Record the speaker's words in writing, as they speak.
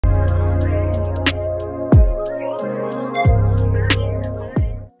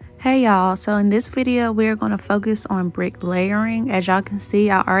Hey y'all, so in this video we're going to focus on brick layering. As y'all can see,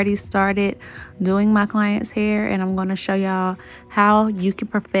 I already started doing my client's hair and I'm going to show y'all how you can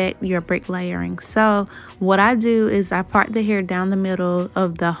perfect your brick layering. So what I do is I part the hair down the middle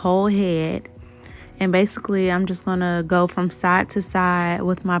of the whole head, and basically I'm just going to go from side to side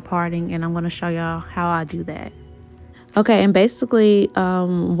with my parting, and I'm going to show y'all how I do that. Okay, and basically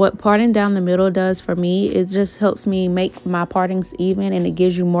what parting down the middle does for me is just helps me make my partings even, and it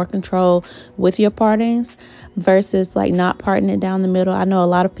gives you more control with your partings versus like not parting it down the middle. I know a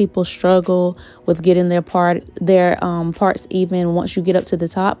lot of people struggle with getting their parts even once you get up to the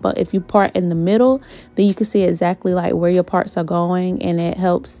top, but if you part in the middle, then you can see exactly like where your parts are going, and it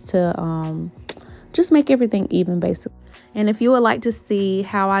helps to just make everything even basically. And if you would like to see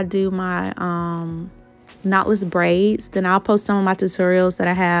how I do my knotless braids, then I'll post some of my tutorials that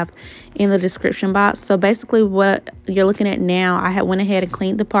I have in the description box. So basically what you're looking at now, I had went ahead and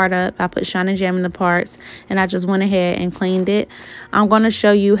cleaned the part up. I put shine and jam in the parts, and I just went ahead and cleaned it. I'm going to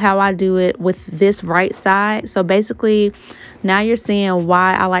show you how I do it with this right side. So basically now you're seeing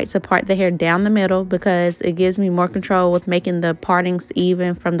why I like to part the hair down the middle, because it gives me more control with making the partings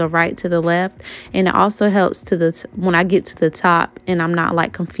even from the right to the left, and it also helps to when I get to the top and I'm not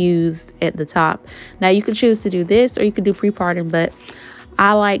like confused at the top. Now you can choose to do this or you could do pre-parting, but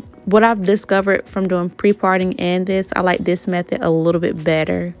I like what I've discovered from doing pre-parting and this. I like this method a little bit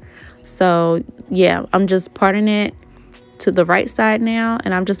better. So yeah, I'm just parting it to the right side now,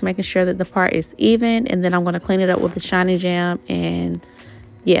 and I'm just making sure that the part is even, and then I'm going to clean it up with the shiny jam, and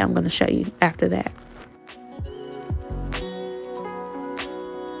yeah, I'm going to show you after that.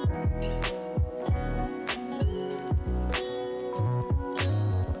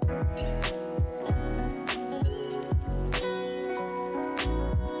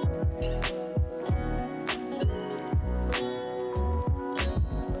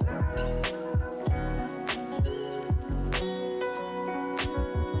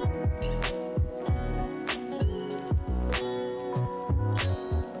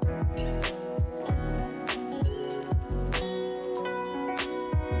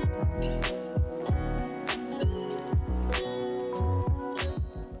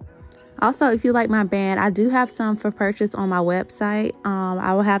 Also, if you like my band, I do have some for purchase on my website.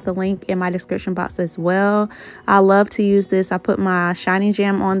 I will have the link in my description box as well. I love to use this. I put my shiny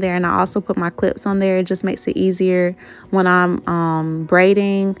jam on there, and I also put my clips on there. It just makes it easier when I'm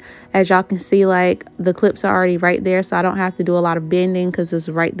braiding. As y'all can see, like the clips are already right there, so I don't have to do a lot of bending because it's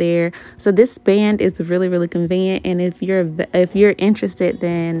right there. So this band is really, really convenient. And if you're interested,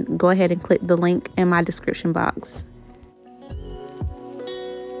 then go ahead and click the link in my description box.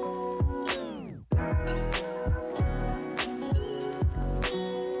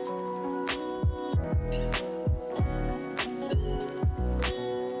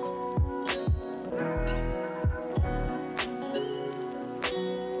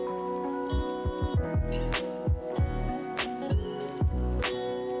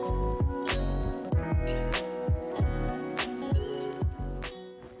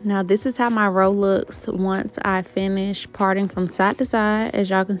 Now this is how my row looks once I finish parting from side to side. As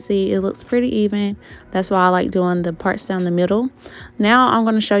y'all can see, it looks pretty even. That's why I like doing the parts down the middle. Now I'm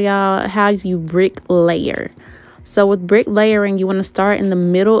going to show y'all how you brick layer. So with brick layering, you want to start in the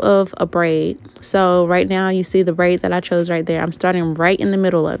middle of a braid. So right now you see the braid that I chose right there. I'm starting right in the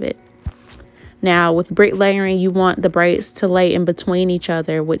middle of it. Now with brick layering, you want the braids to lay in between each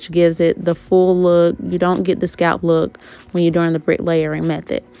other, which gives it the full look. You don't get the scalp look when you're doing the brick layering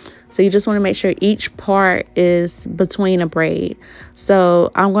method. So you just want to make sure each part is between a braid.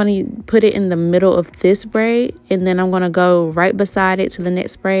 So I'm going to put it in the middle of this braid, and then I'm going to go right beside it to the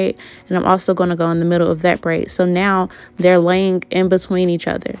next braid, and I'm also going to go in the middle of that braid. So now they're laying in between each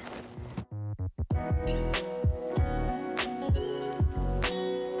other.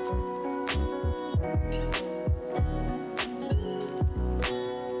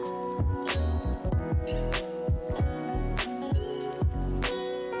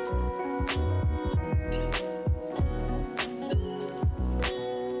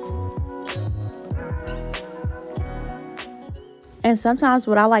 And sometimes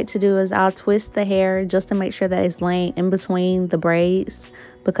what I like to do is I'll twist the hair just to make sure that it's laying in between the braids,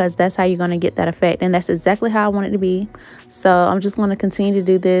 because that's how you're going to get that effect. And that's exactly how I want it to be. So I'm just going to continue to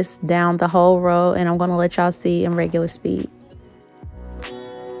do this down the whole row, and I'm going to let y'all see in regular speed.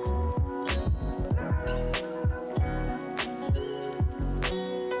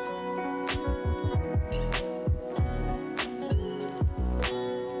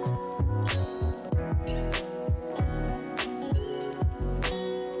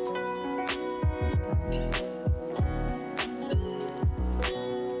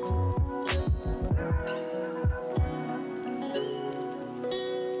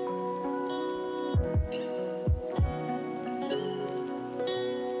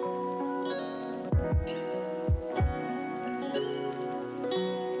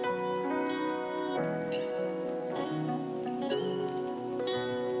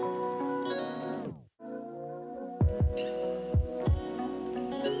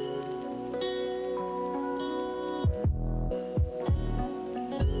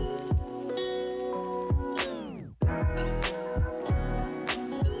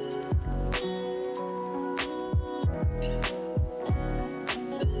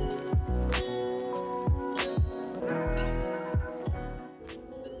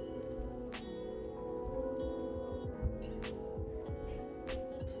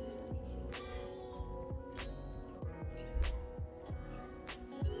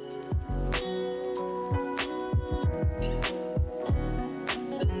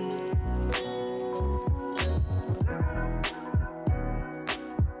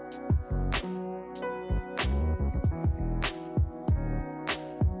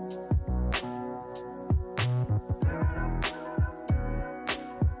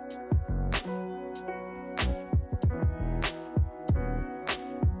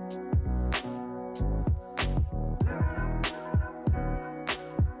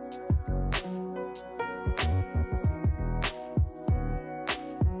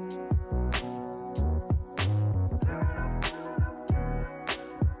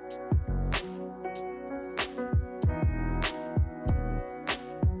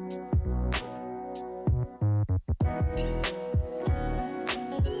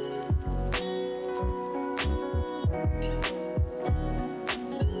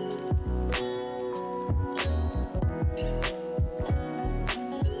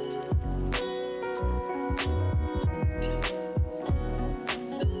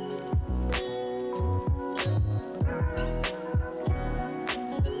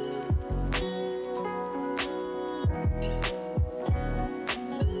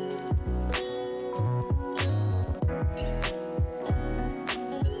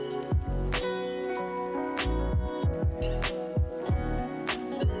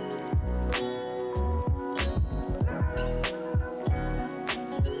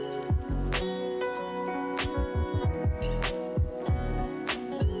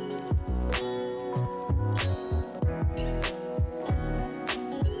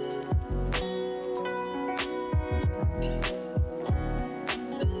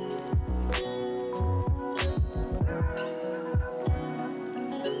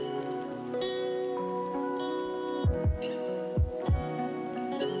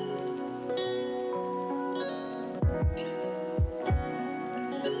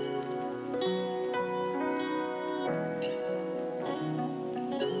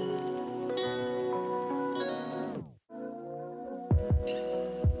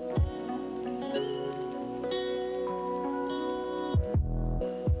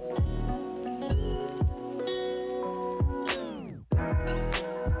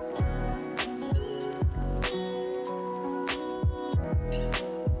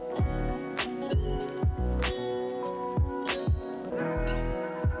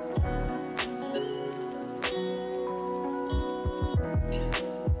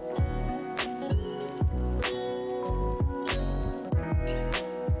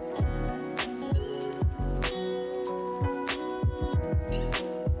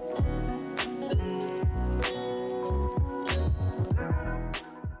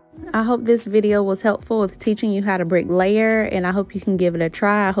 I hope this video was helpful with teaching you how to brick layer, and I hope you can give it a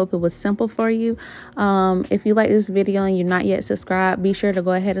try. I hope it was simple for you. If you like this video and you're not yet subscribed, be sure to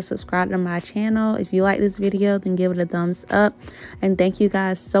go ahead and subscribe to my channel. If you like this video, then give it a thumbs up. And thank you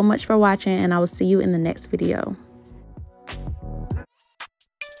guys so much for watching, and I will see you in the next video.